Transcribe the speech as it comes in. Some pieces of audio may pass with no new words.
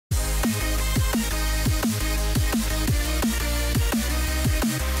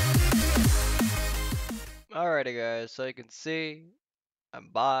Alrighty, guys. So you can see I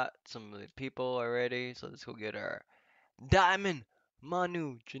bought some of the people already. So let's go get our Diamond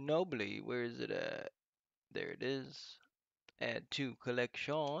Manu Ginobili. Where is it at? There it is. Add to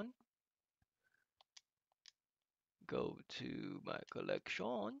collection. Go to my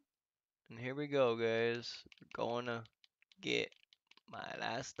collection. And here we go, guys. We're gonna get my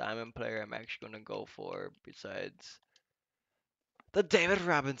last diamond player I'm actually gonna go for besides the David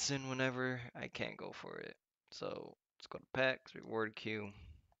Robinson whenever I can't go for it. So let's go to packs, reward queue.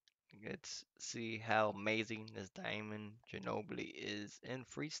 Let's see how amazing this Diamond Ginobili is in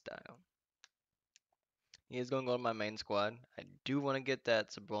freestyle. He is going to go to my main squad. I do want to get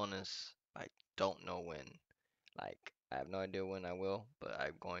that Sabonis. I don't know when. Like, I have no idea when I will, but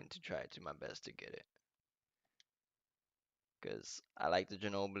I'm going to try to my best to get it. Because I like the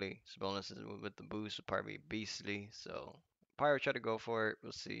Ginobili. Sabonis is with the boost will probably be beastly. So, probably try to go for it.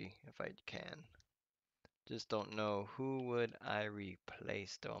 We'll see if I can. Just don't know who would I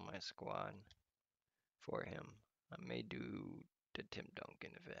replace though on my squad for him. I may do the Tim Duncan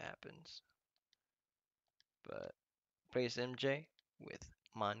if it happens. But place MJ with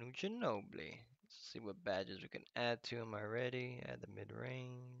Manu Ginobili. Let's see what badges we can add to him already. Add the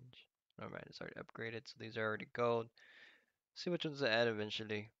mid-range. Alright, it's already upgraded, so these are already gold. See which ones to add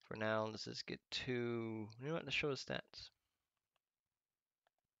eventually. For now, let's just get two. You know what? Let's show his stats.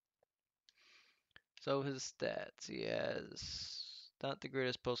 So his stats, he has not the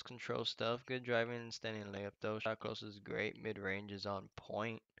greatest post control stuff. Good driving and standing layup though. Shot close is great. Mid range is on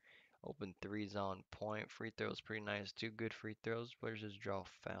point. Open threes on point. Free throws pretty nice too. Good free throws. Where's his draw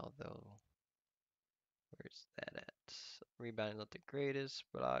foul though? Where's that at? Rebounding not the greatest.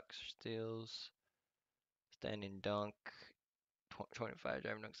 Blocks, steals, standing dunk. 25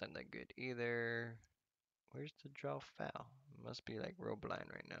 driving dunk's not that good either. Where's the draw foul? Must be like real blind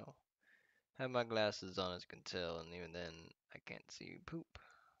right now. Have my glasses on as you can tell, and even then I can't see poop.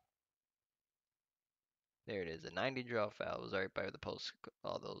 There it is. A 90 draw foul. It was right by the post.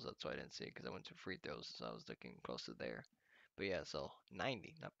 All those. That's why I didn't see it because I went to free throws, so I was looking close to there. But yeah, so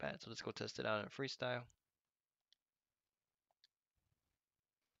 90, not bad. So let's go test it out in freestyle.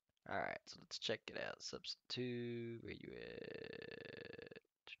 Alright, so let's check it out. Substitute, where you at?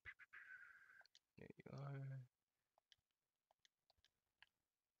 There you are.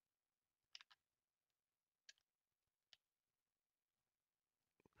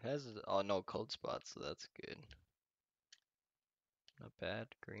 Has oh no cold spots, so that's good. Not bad.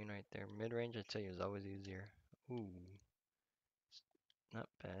 Green right there. Mid range, I tell you, is always easier. Ooh, not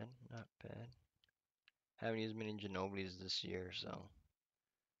bad, not bad. Haven't used many Ginobilis this year, so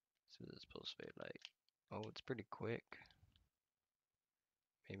let's see what this supposed to be like. Oh, it's pretty quick.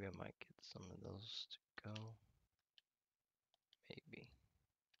 Maybe I might get some of those to go. Maybe.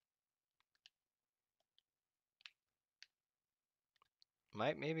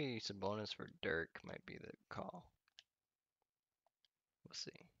 Maybe Sabonis for Dirk might be the call. We'll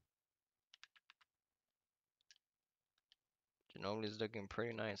see. Ginobili's looking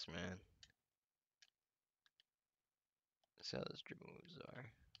pretty nice, man. Let's see how those dribble moves are.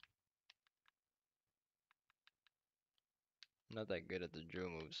 I'm not that good at the drill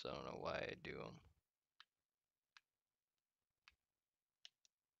moves, so I don't know why I do them.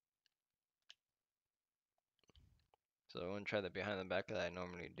 So I want to try the behind the back that I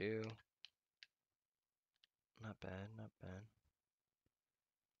normally do. Not bad, not bad.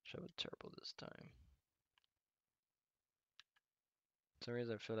 Show a turbo this time. For some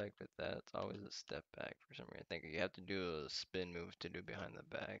reason I feel like with that, it's always a step back for some reason. I think you have to do a spin move to do behind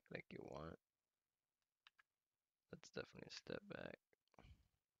the back like you want. That's definitely a step back.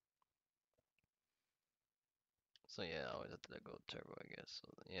 So yeah, I always have to go turbo, I guess. So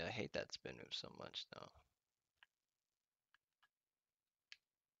yeah, I hate that spin move so much though.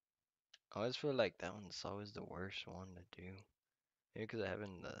 I always feel like that one's always the worst one to do. Maybe because I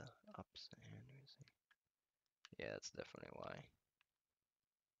haven't the ups and let me see. Yeah, that's definitely why.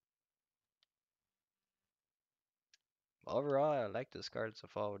 Overall, I like this card so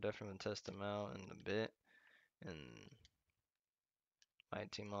far. We'll definitely test them out in a bit. And my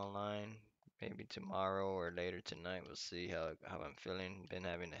team online, maybe tomorrow or later tonight. We'll see how I'm feeling. Been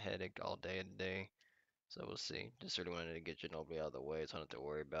having a headache all day today. So we'll see. Just really wanted to get Ginobili out of the way so I don't have to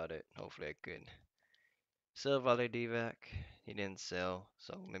worry about it. Hopefully I could sell Vale Divac. He didn't sell,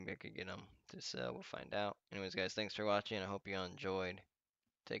 so maybe I could get him to sell. We'll find out. Anyways, guys, thanks for watching. I hope you all enjoyed.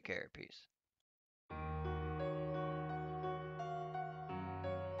 Take care. Peace.